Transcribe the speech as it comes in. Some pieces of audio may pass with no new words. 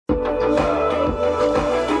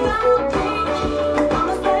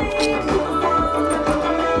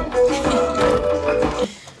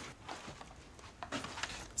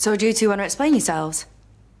So do you two want to explain yourselves?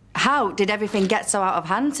 How did everything get so out of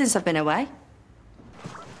hand since I've been away?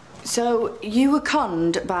 So you were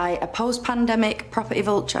conned by a post-pandemic property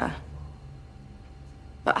vulture?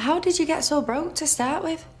 But how did you get so broke to start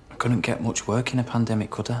with? I couldn't get much work in a pandemic,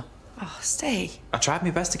 could I? Oh, stay. I tried my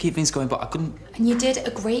best to keep things going, but I couldn't... And you did a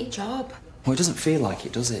great job. Well, it doesn't feel like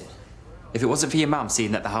it, does it? If it wasn't for your mum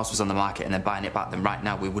seeing that the house was on the market and then buying it back, then right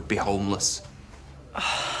now we would be homeless.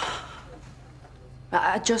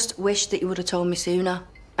 I just wish that you would have told me sooner.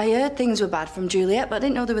 I heard things were bad from Juliet, but I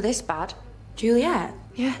didn't know they were this bad. Juliet?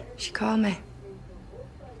 Yeah, she called me.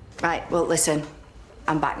 Right, well, listen.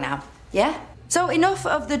 I'm back now. Yeah? So enough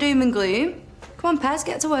of the doom and gloom. Come on, Pez,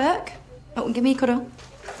 get to work. Oh, and give me a cuddle.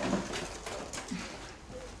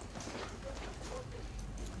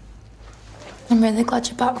 I'm really glad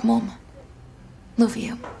you're back, Mum. Love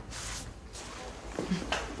you.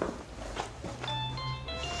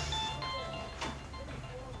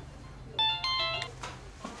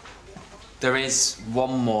 There is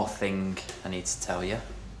one more thing I need to tell you.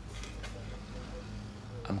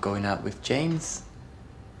 I'm going out with James.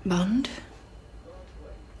 Bond?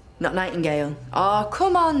 Not Nightingale. Oh,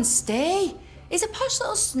 come on, stay. He's a posh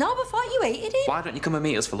little snob. I thought you hated him. Why don't you come and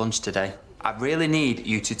meet us for lunch today? I really need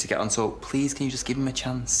you two to get on, so please can you just give him a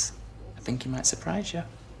chance? I think he might surprise you.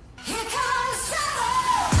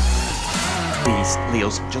 Please,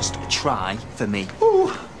 Leos, just try for me.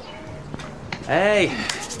 Ooh. Hey,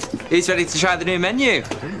 who's ready to try the new menu?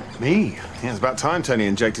 Me? Yeah, it's about time Tony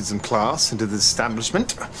injected some class into the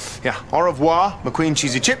establishment. Yeah, au revoir, McQueen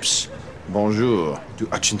cheesy chips. Bonjour, du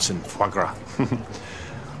Hutchinson foie gras.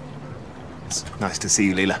 It's nice to see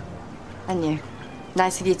you, Leela. And you.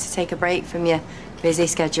 Nice of you to take a break from your busy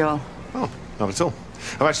schedule. Oh, not at all.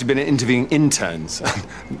 I've actually been interviewing interns.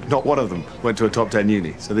 Not one of them went to a top 10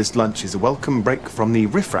 uni, so this lunch is a welcome break from the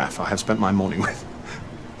riffraff I have spent my morning with.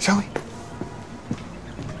 Shall we?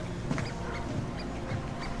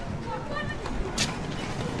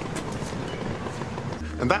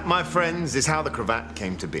 And that, my friends, is how the cravat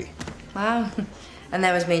came to be. Wow. And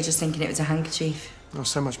there was me just thinking it was a handkerchief. Oh,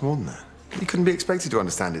 so much more than that. You couldn't be expected to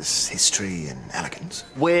understand its history and elegance.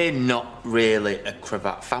 We're not really a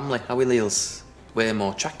cravat family, are we, Leels? We're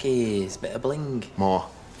more trackies, bit of bling. More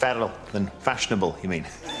feral than fashionable, you mean?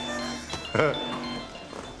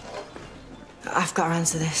 I've got to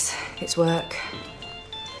answer this. It's work.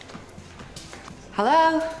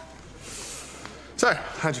 Hello? So,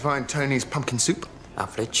 how'd you find Tony's pumpkin soup?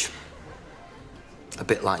 Average. A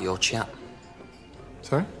bit like your chat.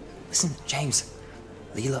 Sorry? Listen, James,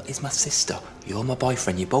 Leela is my sister. You're my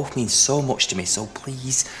boyfriend. You both mean so much to me, so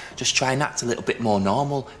please, just try and act a little bit more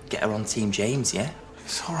normal. Get her on Team James, yeah?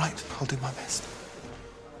 It's all right. I'll do my best.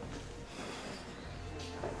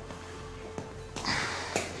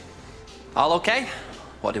 All okay?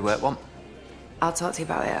 What do work want? I'll talk to you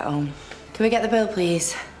about it at home. Can we get the bill,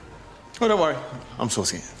 please? Oh, don't worry. I'm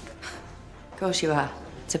sourcing it. Of course you are.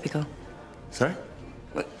 Typical. Sorry?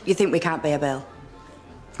 You think we can't pay a bill?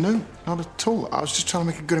 No, not at all. I was just trying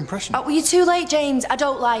to make a good impression. Oh, well, you're too late, James. I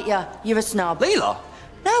don't like you. You're a snob. Leela?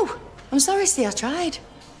 No. I'm sorry, Steve. I tried.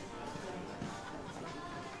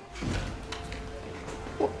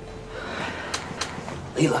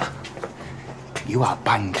 Leela, you are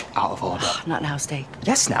bang out of order. Not now, Steve.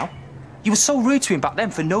 Yes, now. You were so rude to him back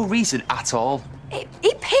then for no reason at all. He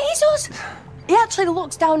pities us. He actually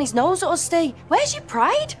looks down his nose at us, Steve. Where's your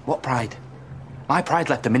pride? What pride? My pride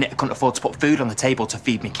left the minute I couldn't afford to put food on the table to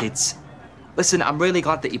feed me kids. Listen, I'm really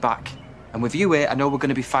glad that you're back. And with you here, I know we're going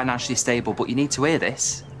to be financially stable, but you need to hear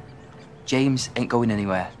this. James ain't going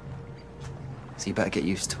anywhere. So you better get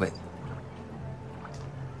used to it.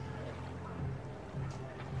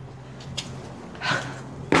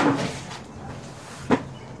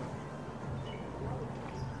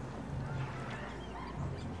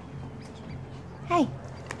 Hey.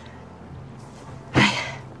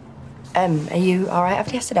 Are you all right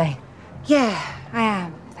after yesterday? Yeah, I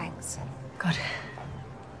am, thanks. Good.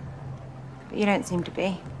 But you don't seem to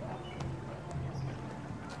be.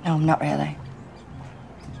 No, not really.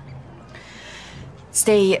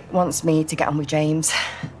 Steve wants me to get on with James.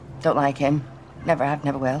 Don't like him. Never have,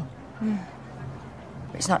 never will.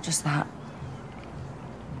 But it's not just that.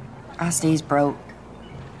 As Steve's broke,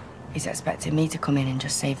 he's expecting me to come in and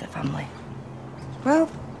just save the family. Well,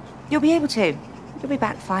 you'll be able to. You'll be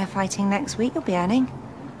back firefighting next week. You'll be earning.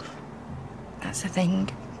 That's the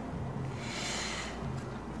thing.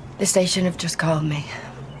 The station have just called me.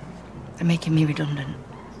 They're making me redundant.